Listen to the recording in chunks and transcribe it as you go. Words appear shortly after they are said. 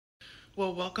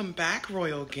Well, welcome back,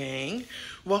 Royal Gang.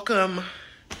 Welcome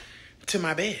to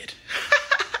my bed.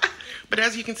 But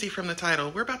as you can see from the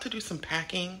title, we're about to do some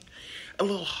packing, a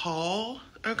little haul,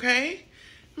 okay?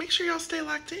 Make sure y'all stay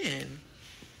locked in.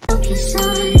 Focus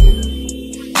on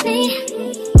me. Can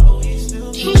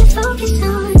you focus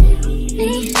on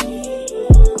me?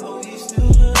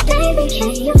 Baby,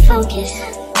 can you focus?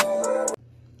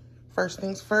 First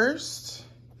things first,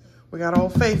 we got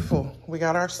Old Faithful. We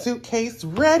got our suitcase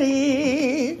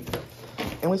ready.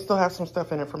 And we still have some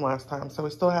stuff in it from last time. So we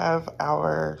still have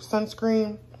our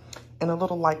sunscreen and a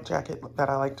little light jacket that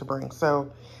I like to bring.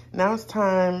 So now it's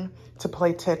time to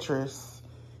play Tetris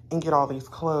and get all these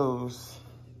clothes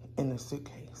in the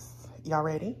suitcase. Y'all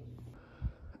ready?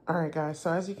 All right, guys,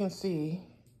 so as you can see,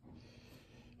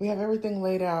 we have everything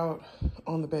laid out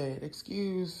on the bed.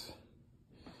 Excuse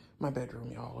my bedroom,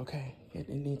 y'all, okay? It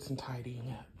needs some tidying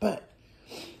up. But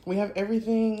we have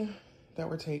everything that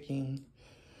we're taking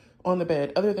on the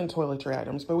bed other than toiletry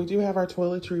items. But we do have our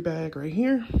toiletry bag right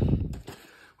here,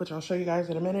 which I'll show you guys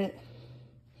in a minute.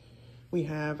 We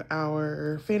have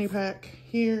our fanny pack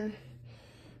here.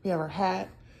 We have our hat.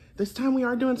 This time we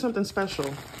are doing something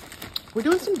special. We're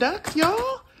doing some ducks,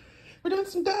 y'all. We're doing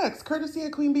some ducks, courtesy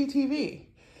of Queen Bee TV.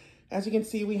 As you can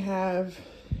see, we have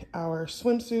our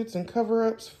swimsuits and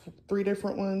cover-ups, 3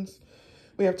 different ones.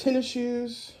 We have tennis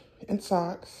shoes and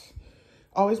socks.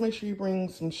 Always make sure you bring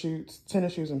some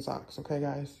tennis shoes and socks, okay,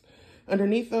 guys?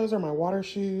 Underneath those are my water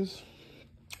shoes.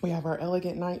 We have our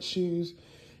elegant night shoes,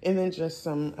 and then just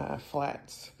some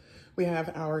flats. We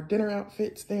have our dinner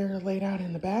outfits there laid out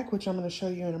in the back, which I'm going to show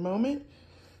you in a moment.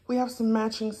 We have some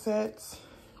matching sets.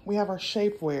 We have our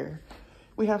shapewear.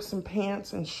 We have some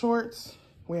pants and shorts.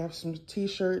 We have some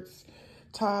t-shirts,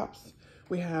 tops.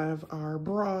 We have our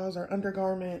bras, our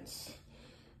undergarments.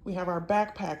 We have our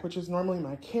backpack, which is normally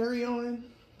my carry-on.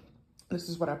 This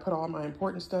is what I put all my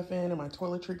important stuff in my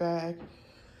toiletry bag.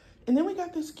 And then we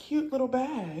got this cute little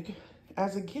bag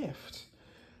as a gift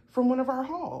from one of our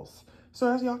hauls.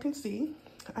 So as y'all can see,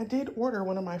 I did order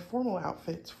one of my formal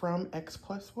outfits from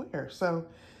Xpluswear. So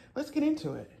let's get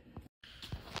into it.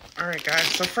 All right, guys,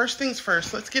 so first things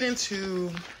first, let's get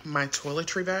into my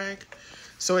toiletry bag.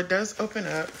 So it does open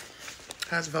up,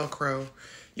 has Velcro.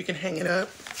 You can hang it up.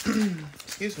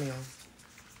 Excuse me, y'all.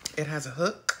 It has a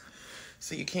hook,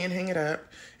 so you can hang it up.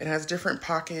 It has different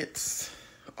pockets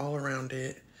all around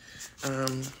it.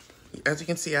 As you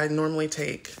can see, I normally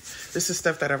take, this is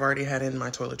stuff that I've already had in my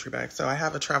toiletry bag. So I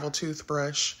have a travel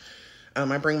toothbrush.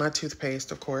 I bring my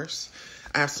toothpaste, of course.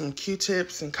 I have some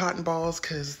Q-tips and cotton balls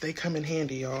because they come in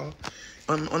handy, y'all.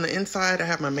 On the inside, I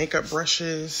have my makeup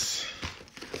brushes.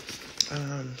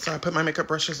 So I put my makeup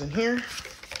brushes in here.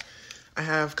 I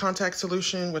have contact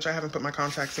solution, which I haven't put my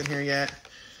contacts in here yet.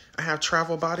 I have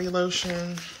travel body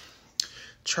lotion,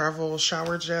 travel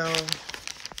shower gel,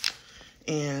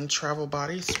 and travel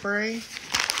body spray.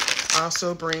 I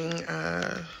also bring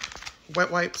wet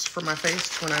wipes for my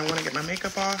face when I want to get my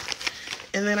makeup off.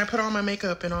 And then I put all my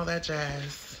makeup and all that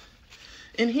jazz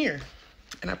in here.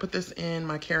 And I put this in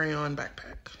my carry-on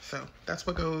backpack. So that's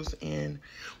what goes in,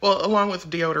 well, along with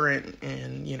deodorant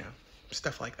and, you know,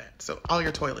 stuff like that. So all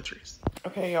your toiletries.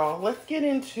 Okay, y'all, let's get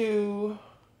into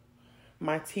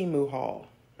my Temu haul.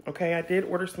 Okay, I did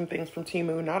order some things from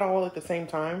Temu, not all at the same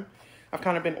time. I've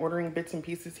kind of been ordering bits and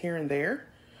pieces here and there.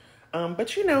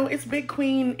 But you know, it's big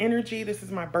queen energy. This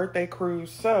is my birthday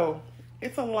cruise, so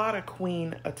it's a lot of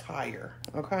queen attire,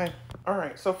 okay? All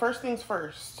right, so first things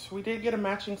first, we did get a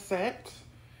matching set,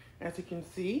 as you can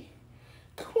see.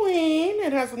 Queen,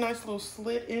 it has a nice little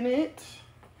slit in it,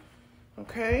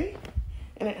 okay?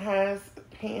 And it has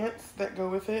pants that go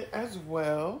with it as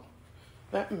well,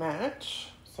 that match.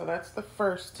 So that's the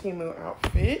first Temu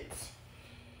outfit.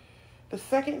 The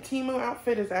second Temu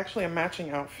outfit is actually a matching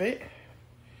outfit.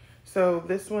 So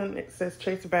this one, it says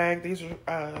chase bag. These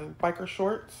are biker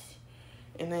shorts.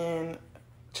 And then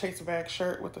chase bag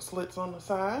shirt with the slits on the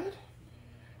side.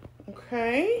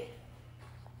 Okay.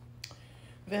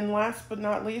 Then last but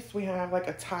not least, we have like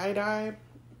a tie-dye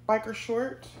biker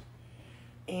short.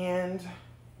 And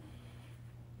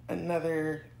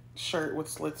another shirt with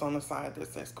slits on the side that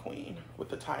says Queen with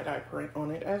the tie-dye print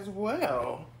on it as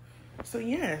well. So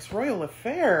yes, Royal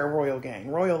Affair, Royal Gang,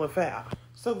 Royal Affair.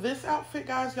 So this outfit,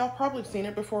 guys, y'all probably seen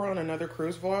it before on another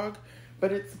cruise vlog,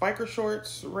 but it's biker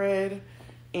shorts, red,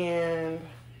 and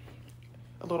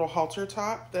a little halter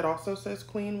top that also says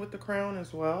Queen with the crown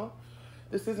as well.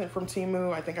 This isn't from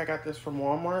Temu. I think I got this from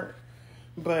Walmart,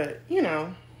 but you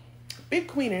know, big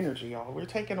queen energy, y'all. We're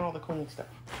taking all the queen stuff.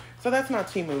 So that's not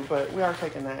Temu, but we are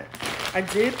taking that. I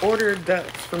did order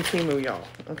ducks from Temu, y'all,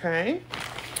 okay?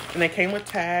 And they came with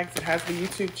tags. It has the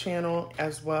YouTube channel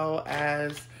as well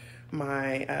as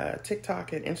my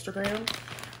TikTok and Instagram.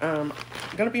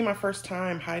 Gonna be my first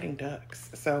time hiding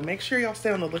ducks. So make sure y'all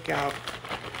stay on the lookout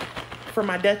for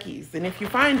my duckies. And if you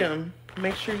find them,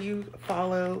 make sure you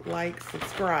follow, like,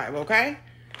 subscribe, okay?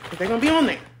 Because they're gonna be on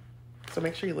there. So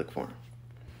make sure you look for them.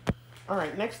 All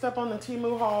right, next up on the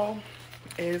Temu haul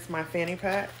is my fanny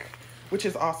pack, which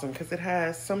is awesome because it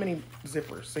has so many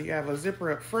zippers. So you have a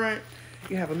zipper up front,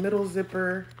 you have a middle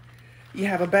zipper, you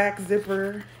have a back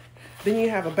zipper, then you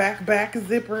have a back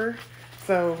zipper.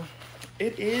 So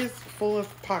it is full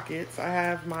of pockets. I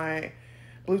have my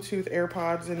Bluetooth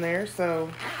AirPods in there. So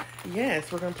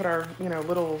yes, we're gonna put our,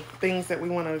 little things that we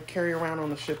want to carry around on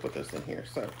the ship with us in here.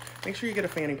 So make sure you get a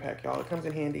fanny pack, y'all. It comes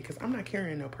in handy because I'm not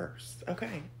carrying no purse,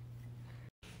 okay?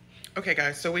 Okay,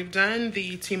 guys, so we've done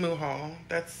the Temu haul.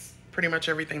 That's pretty much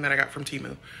everything that I got from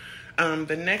Temu.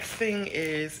 The next thing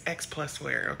is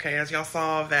Xpluswear, okay? As y'all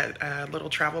saw that little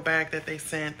travel bag that they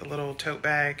sent, the little tote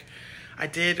bag, I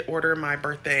did order my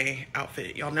birthday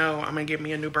outfit. Y'all know I'm gonna get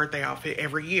me a new birthday outfit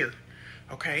every year,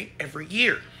 okay? Every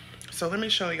year. So let me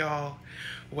show y'all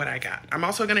what I got. I'm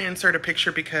also gonna insert a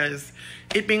picture because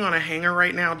it being on a hanger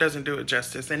right now doesn't do it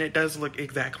justice, and it does look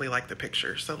exactly like the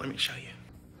picture. So let me show you.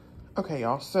 Okay,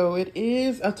 y'all, so it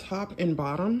is a top and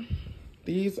bottom.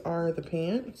 These are the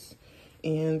pants,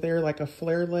 and they're like a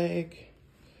flare leg,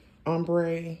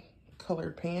 ombre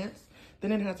colored pants.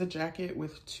 Then it has a jacket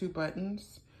with 2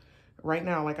 buttons. Right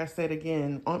now, like I said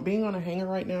again, being on a hanger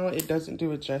right now, it doesn't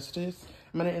do it justice.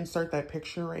 I'm gonna insert that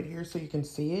picture right here so you can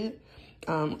see it.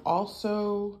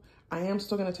 Also, I am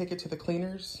still gonna take it to the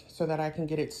cleaners so that I can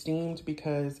get it steamed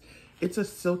because it's a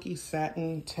silky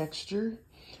satin texture.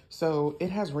 So it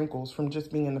has wrinkles from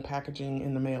just being in the packaging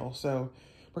in the mail. So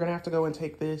we're gonna have to go and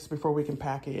take this before we can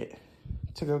pack it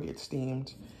to go get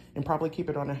steamed and probably keep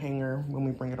it on a hanger when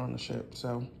we bring it on the ship.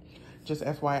 So just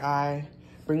FYI,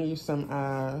 bring you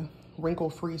some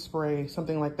wrinkle-free spray,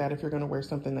 something like that if you're gonna wear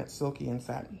something that's silky and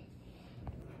satin.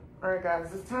 All right,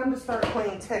 guys, it's time to start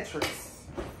playing Tetris.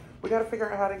 We gotta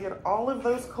figure out how to get all of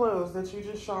those clothes that you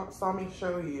just saw me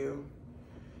show you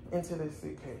into this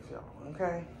suitcase, y'all,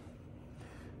 okay?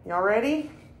 Y'all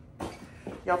ready?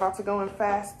 Y'all about to go in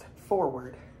fast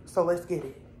forward. So let's get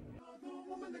it.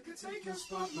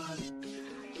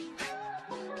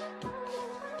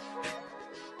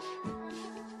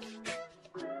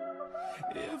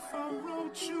 If I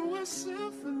wrote you a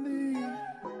symphony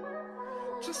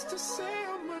just to say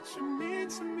how much you mean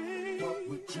to me, what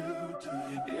would you do?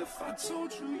 If I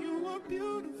told you you were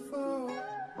beautiful,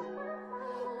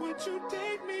 would you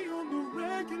date me on the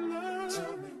regular?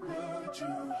 Tell me, would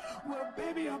you? Well,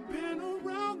 baby, I've been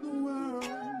around the world,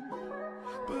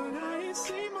 but I ain't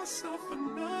seen myself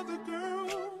another girl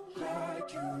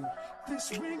like you.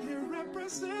 This ring here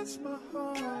represents my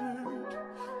heart,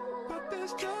 but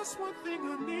there's just one thing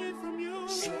I need from you.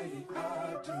 Say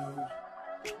I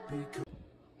do. Because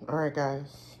all right,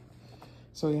 guys.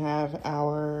 So we have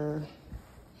our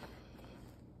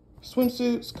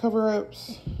swimsuits,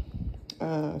 cover-ups,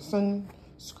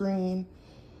 sunscreen,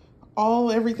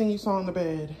 everything you saw on the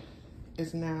bed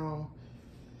is now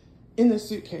in the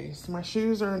suitcase. My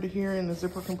shoes are under here in the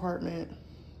zipper compartment.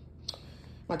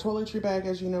 My toiletry bag,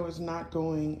 as you know, is not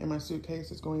going in my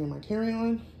suitcase. It's going in my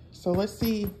carry-on. So let's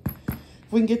see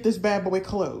if we can get this bad boy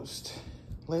closed.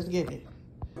 Let's get it.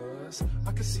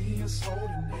 I can see us holding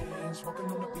hands, walking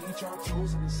on the beach, our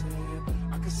toes in the sand.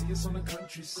 I can see us on the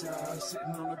countryside, sitting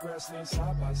on the grassland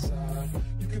side by side.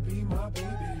 You could be my baby,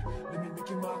 let me make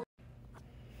you my...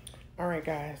 All right,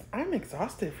 guys, I'm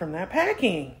exhausted from that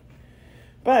packing,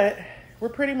 but we're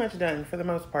pretty much done for the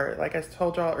most part. Like I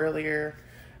told y'all earlier,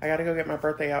 I got to go get my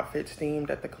birthday outfit steamed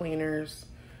at the cleaners.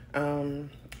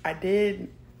 I did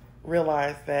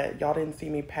realize that y'all didn't see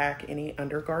me pack any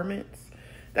undergarments.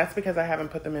 That's because I haven't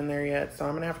put them in there yet. So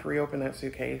I'm gonna have to reopen that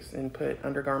suitcase and put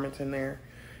undergarments in there,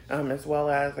 as well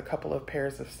as a couple of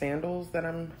pairs of sandals that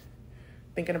I'm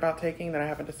thinking about taking that I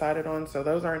haven't decided on. So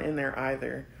those aren't in there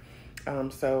either.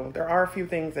 So there are a few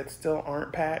things that still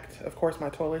aren't packed. Of course, my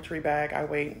toiletry bag, I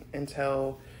wait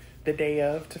until the day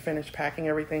of to finish packing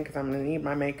everything because I'm gonna need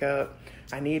my makeup.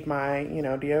 I need my,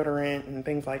 deodorant and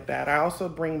things like that. I also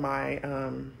bring my,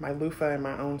 my loofah and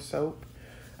my own soap.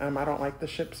 I don't like the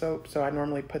ship soap, so I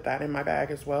normally put that in my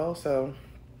bag as well. So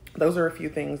those are a few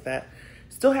things that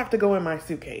still have to go in my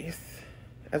suitcase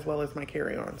as well as my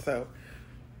carry-on. So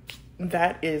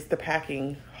that is the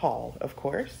packing haul, of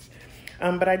course.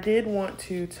 But I did want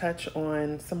to touch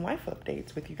on some life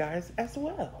updates with you guys as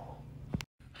well.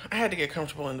 I had to get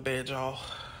comfortable in the bed, y'all.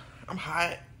 I'm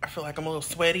hot. I feel like I'm a little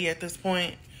sweaty at this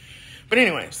point. But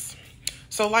anyways,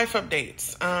 So life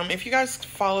updates. If you guys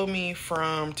follow me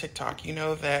from TikTok, you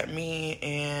know that me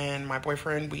and my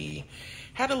boyfriend, we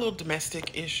had a little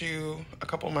domestic issue a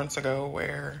couple months ago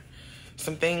where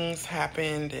some things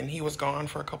happened and he was gone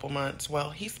for a couple months. Well,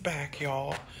 he's back,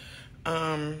 y'all.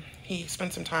 He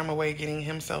spent some time away getting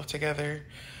himself together.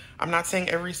 I'm not saying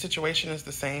every situation is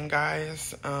the same,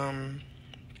 guys.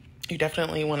 You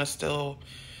definitely want to still,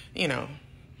 you know,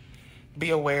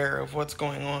 be aware of what's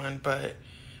going on, but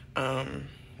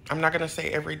I'm not going to say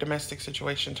every domestic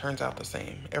situation turns out the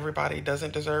same. Everybody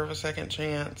doesn't deserve a second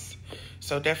chance.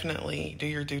 So definitely do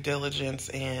your due diligence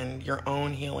and your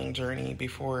own healing journey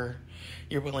before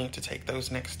you're willing to take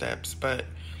those next steps. But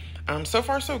so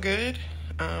far, so good.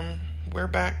 We're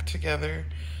back together.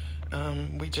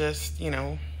 We just, you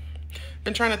know,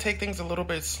 been trying to take things a little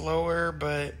bit slower,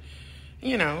 but,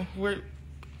 you know,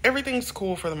 everything's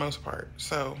cool for the most part.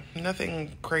 So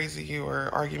nothing crazy or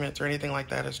arguments or anything like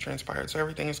that has transpired. So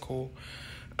everything is cool.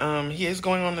 He is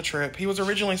going on the trip. He was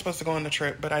originally supposed to go on the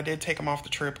trip, but I did take him off the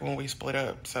trip when we split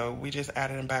up. So we just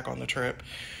added him back on the trip.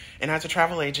 And as a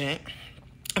travel agent,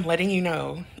 I'm letting you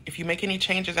know, if you make any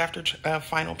changes after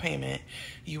final payment,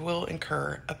 you will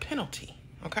incur a penalty.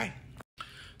 Okay.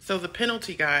 So the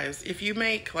penalty, guys, if you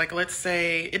make, like, let's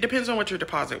say, it depends on what your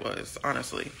deposit was,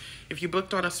 honestly. If you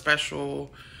booked on a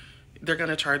special, they're going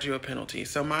to charge you a penalty.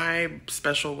 So my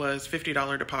special was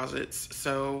 $50 deposits.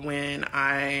 So when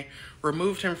I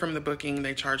removed him from the booking,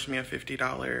 they charged me a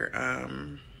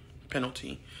 $50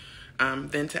 penalty.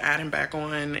 Then to add him back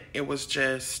on, it was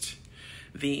just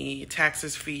the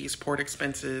taxes, fees, port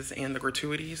expenses, and the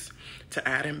gratuities to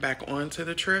add him back onto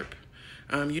the trip.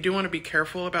 You do want to be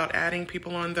careful about adding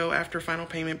people on, though, after final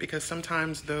payment, because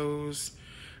sometimes those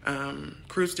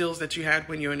cruise deals that you had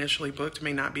when you initially booked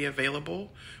may not be available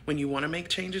when you want to make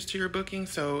changes to your booking,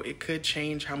 so it could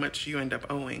change how much you end up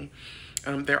owing.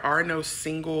 There are no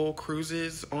single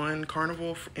cruises on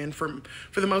Carnival, and for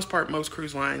the most part, most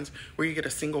cruise lines where you get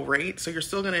a single rate, so you're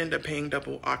still going to end up paying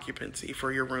double occupancy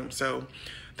for your room. So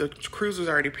the cruise was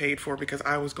already paid for because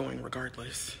I was going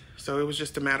regardless. So it was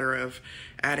just a matter of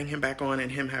adding him back on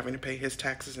and him having to pay his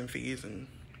taxes and fees and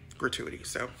gratuities.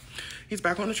 So he's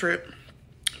back on the trip.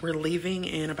 We're leaving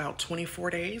in about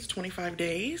 24 days, 25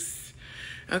 days.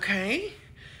 Okay.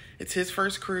 It's his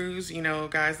first cruise. You know,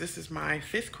 guys, this is my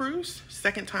 5th cruise,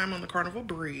 2nd time on the Carnival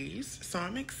Breeze. So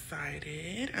I'm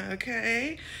excited.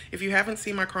 Okay. If you haven't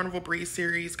seen my Carnival Breeze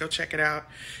series, go check it out.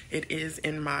 It is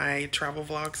in my travel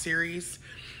vlog series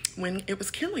when it was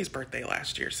Kinley's birthday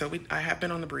last year. So I have been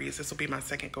on the Breeze. This will be my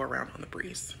 2nd go around on the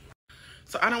Breeze.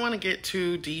 So I don't want to get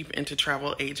too deep into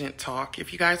travel agent talk.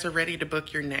 If you guys are ready to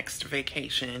book your next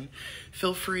vacation,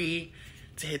 feel free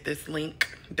to hit this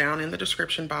link down in the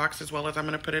description box, as well as I'm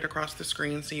going to put it across the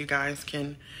screen so you guys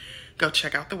can go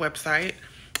check out the website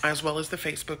as well as the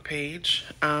Facebook page.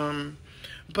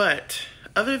 But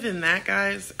other than that,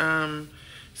 guys,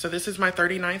 so this is my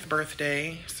 39th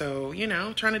birthday. So, you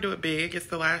know, trying to do it big. It's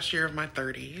the last year of my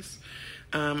 30s.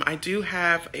 I do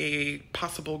have a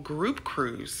possible group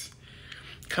cruise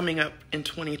coming up in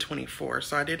 2024.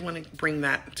 So I did want to bring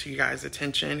that to you guys'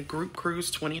 attention. Group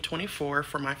Cruise 2024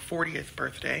 for my 40th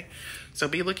birthday. So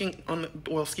be looking on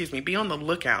the, be on the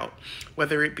lookout,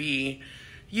 whether it be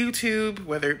YouTube,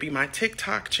 whether it be my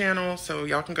TikTok channel. So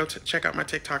y'all can go check out my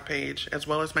TikTok page, as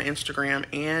well as my Instagram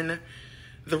and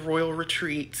the Royal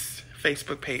Retreats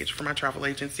Facebook page for my travel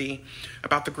agency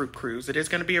about the group cruise. It is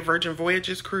going to be a Virgin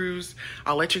Voyages cruise.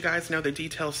 I'll let you guys know the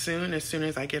details soon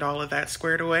as I get all of that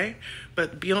squared away.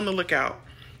 But be on the lookout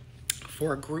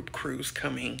for a group cruise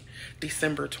coming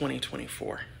December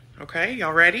 2024. Okay,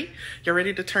 y'all ready? Y'all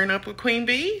ready to turn up with Queen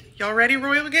Bee? Y'all ready,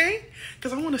 Royal Gang?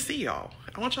 Because I want to see y'all.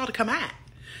 I want y'all to come at.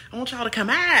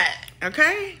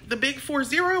 Okay? The big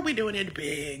 4-0, we doing it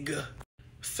big.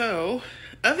 So,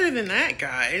 other than that,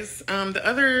 guys, the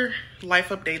other life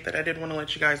update that I did want to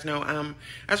let you guys know,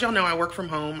 as y'all know, I work from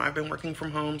home. I've been working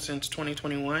from home since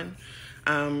 2021.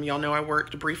 Y'all know I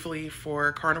worked briefly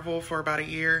for Carnival for about a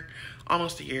year,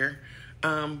 almost a year.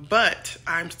 But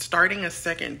I'm starting a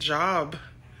 2nd job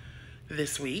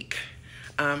this week.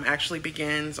 Actually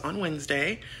begins on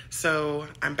Wednesday. So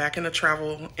I'm back in the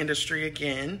travel industry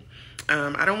again.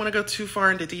 I don't want to go too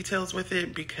far into details with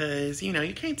it because, you know,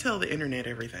 you can't tell the internet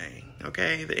everything,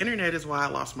 okay? The internet is why I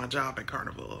lost my job at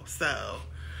Carnival. So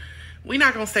we're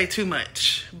not going to say too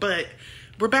much, but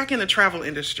we're back in the travel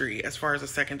industry as far as a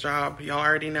 2nd job. Y'all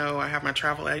already know I have my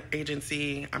travel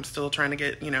agency. I'm still trying to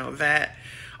get, you know, that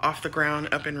off the ground,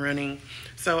 up and running.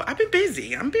 So I've been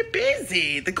busy. I'm been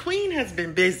busy. The queen has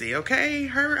been busy, okay?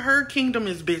 Her kingdom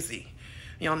is busy.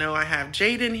 Y'all know I have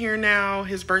Jaden here now.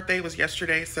 His birthday was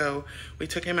yesterday, so we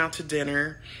took him out to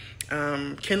dinner.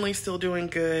 Kinley's still doing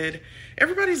good.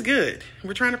 Everybody's good.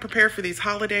 We're trying to prepare for these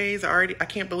holidays. I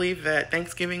can't believe that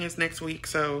Thanksgiving is next week.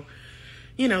 So,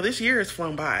 you know, this year has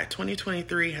flown by.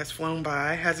 2023 has flown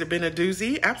by. Has it been a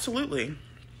doozy? Absolutely.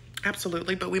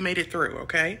 Absolutely, but we made it through,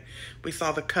 okay? We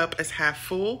saw the cup as half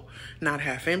full, not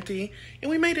half empty,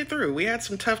 and we made it through. We had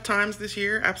some tough times this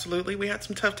year, absolutely. We had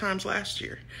some tough times last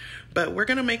year, but we're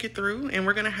gonna make it through, and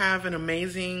we're gonna have an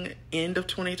amazing end of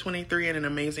 2023 and an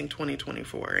amazing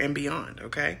 2024 and beyond,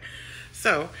 okay?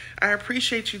 So I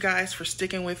appreciate you guys for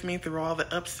sticking with me through all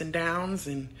the ups and downs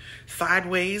and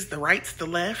sideways, the rights, the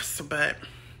lefts, but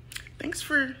thanks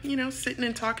for, you know, sitting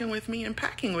and talking with me and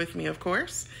packing with me, of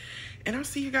course. And I'll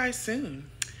see you guys soon.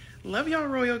 Love y'all,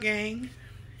 Royal Gang.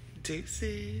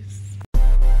 Deuces.